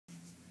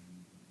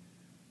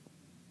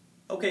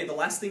Okay, the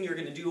last thing you're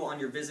going to do on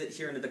your visit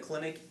here into the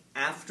clinic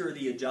after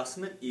the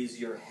adjustment is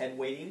your head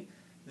weighting.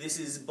 This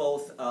is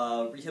both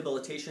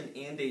rehabilitation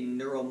and a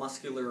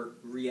neuromuscular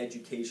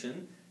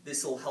re-education.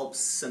 This will help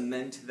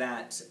cement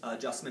that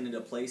adjustment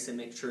into place and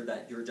make sure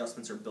that your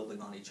adjustments are building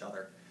on each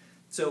other.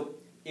 So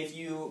if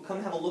you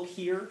come have a look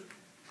here,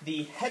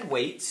 the head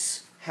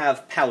weights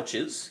have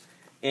pouches,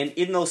 and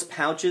in those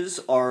pouches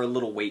are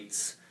little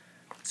weights.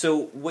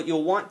 So what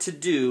you'll want to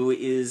do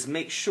is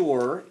make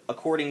sure,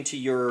 according to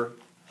your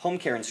home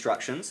care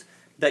instructions,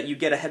 that you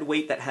get a head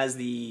weight that has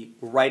the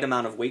right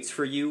amount of weights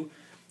for you.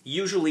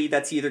 Usually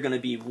that's either going to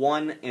be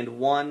 1 and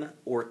 1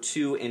 or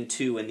 2 and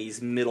 2 in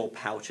these middle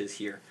pouches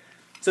here.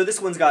 So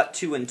this one's got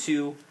 2 and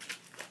 2,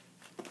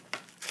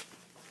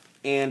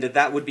 and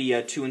that would be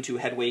a 2 and 2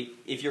 head weight.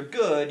 If you're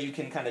good, you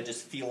can kind of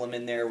just feel them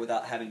in there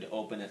without having to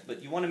open it.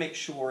 But you want to make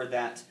sure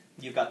that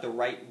you've got the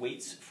right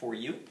weights for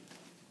you.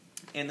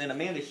 And then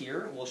Amanda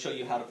here will show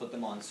you how to put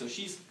them on. So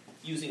she's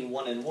using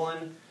 1 and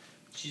 1.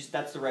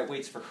 That's the right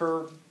weights for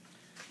her.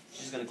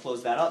 She's going to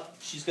close that up.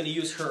 She's going to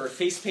use her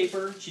face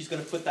paper. She's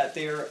going to put that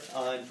there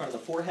in front of the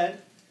forehead.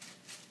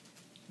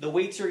 The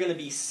weights are going to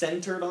be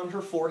centered on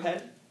her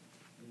forehead,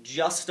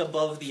 just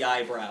above the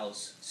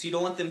eyebrows. So you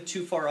don't want them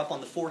too far up on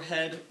the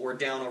forehead or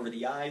down over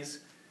the eyes.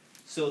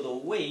 So the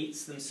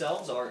weights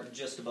themselves are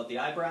just above the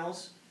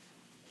eyebrows.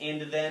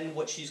 And then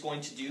what she's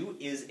going to do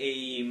is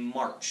a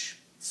march.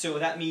 So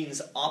that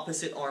means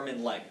opposite arm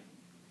and leg.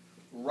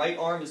 Right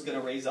arm is going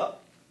to raise up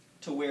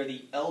to where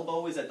the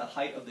elbow is at the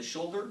height of the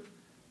shoulder,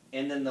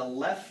 and then the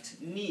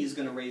left knee is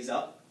going to raise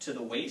up to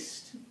the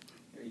waist.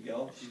 There you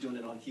go. She's doing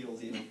it on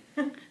heels even.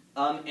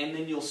 And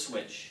then you'll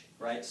switch,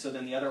 right? So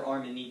then the other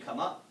arm and knee come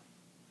up,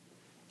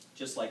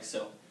 just like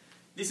so.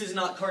 This is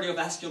not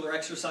cardiovascular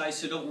exercise,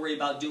 so don't worry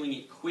about doing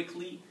it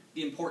quickly.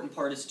 The important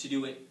part is to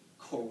do it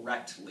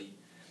correctly.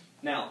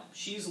 Now,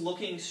 she's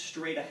looking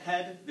straight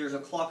ahead. There's a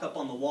clock up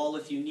on the wall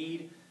if you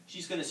need.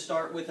 She's going to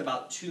start with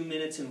about 2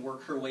 minutes and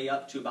work her way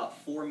up to about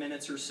 4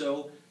 minutes or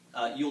so.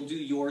 You'll do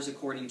yours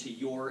according to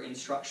your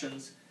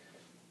instructions.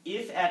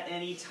 If at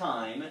any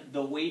time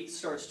the weight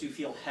starts to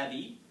feel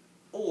heavy,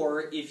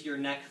 or if your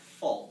neck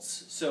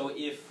faults, so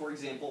if, for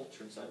example,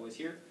 turn sideways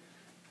here,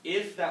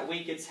 if that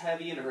weight gets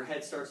heavy and her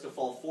head starts to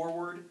fall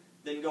forward,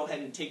 then go ahead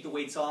and take the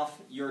weights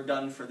off. You're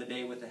done for the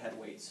day with the head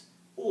weights.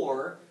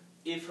 Or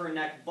if her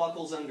neck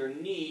buckles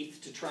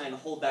underneath to try and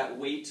hold that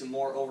weight to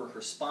more over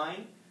her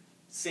spine,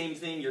 same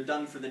thing, you're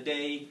done for the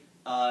day.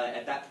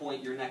 At that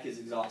point, your neck is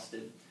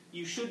exhausted.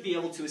 You should be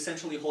able to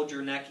essentially hold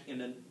your neck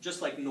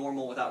just like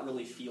normal without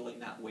really feeling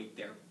that weight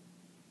there.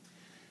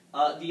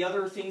 The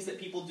other things that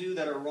people do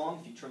that are wrong,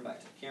 if you turn back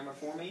to the camera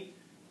for me,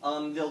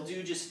 they'll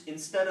do just,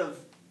 instead of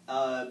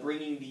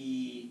bringing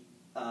the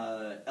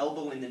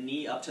elbow and the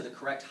knee up to the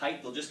correct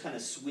height, they'll just kind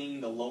of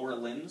swing the lower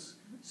limbs.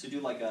 So do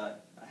like a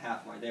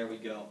half mark. There we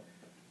go.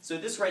 So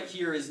this right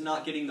here is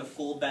not getting the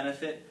full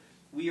benefit.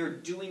 We are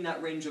doing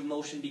that range of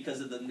motion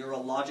because of the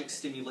neurologic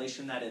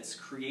stimulation that it's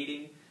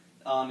creating.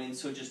 And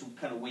so just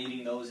kind of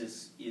waving those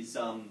is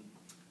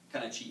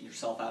kind of cheating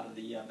yourself out of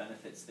the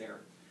benefits there.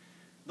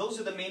 Those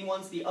are the main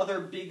ones. The other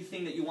big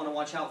thing that you want to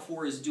watch out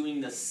for is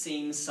doing the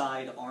same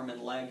side arm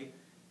and leg.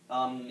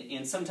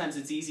 And sometimes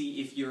it's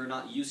easy if you're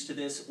not used to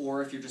this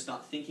or if you're just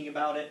not thinking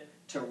about it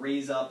to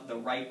raise up the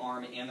right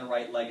arm and the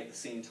right leg at the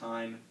same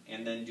time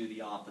and then do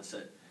the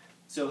opposite.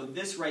 So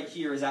this right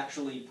here is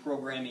actually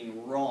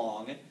programming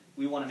wrong.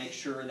 We want to make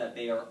sure that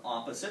they are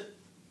opposite.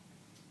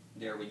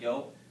 There we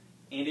go.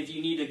 And if you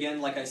need,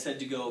 again, like I said,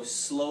 to go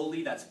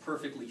slowly, that's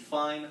perfectly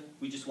fine.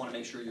 We just want to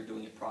make sure you're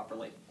doing it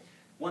properly.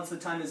 Once the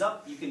time is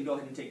up, you can go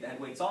ahead and take the head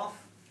weights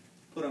off,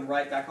 put them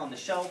right back on the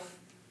shelf.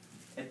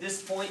 At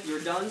this point,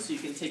 you're done, so you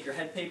can take your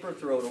head paper,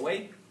 throw it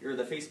away, or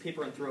the face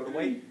paper and throw it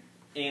away,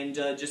 and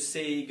just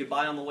say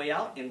goodbye on the way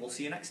out, and we'll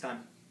see you next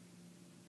time.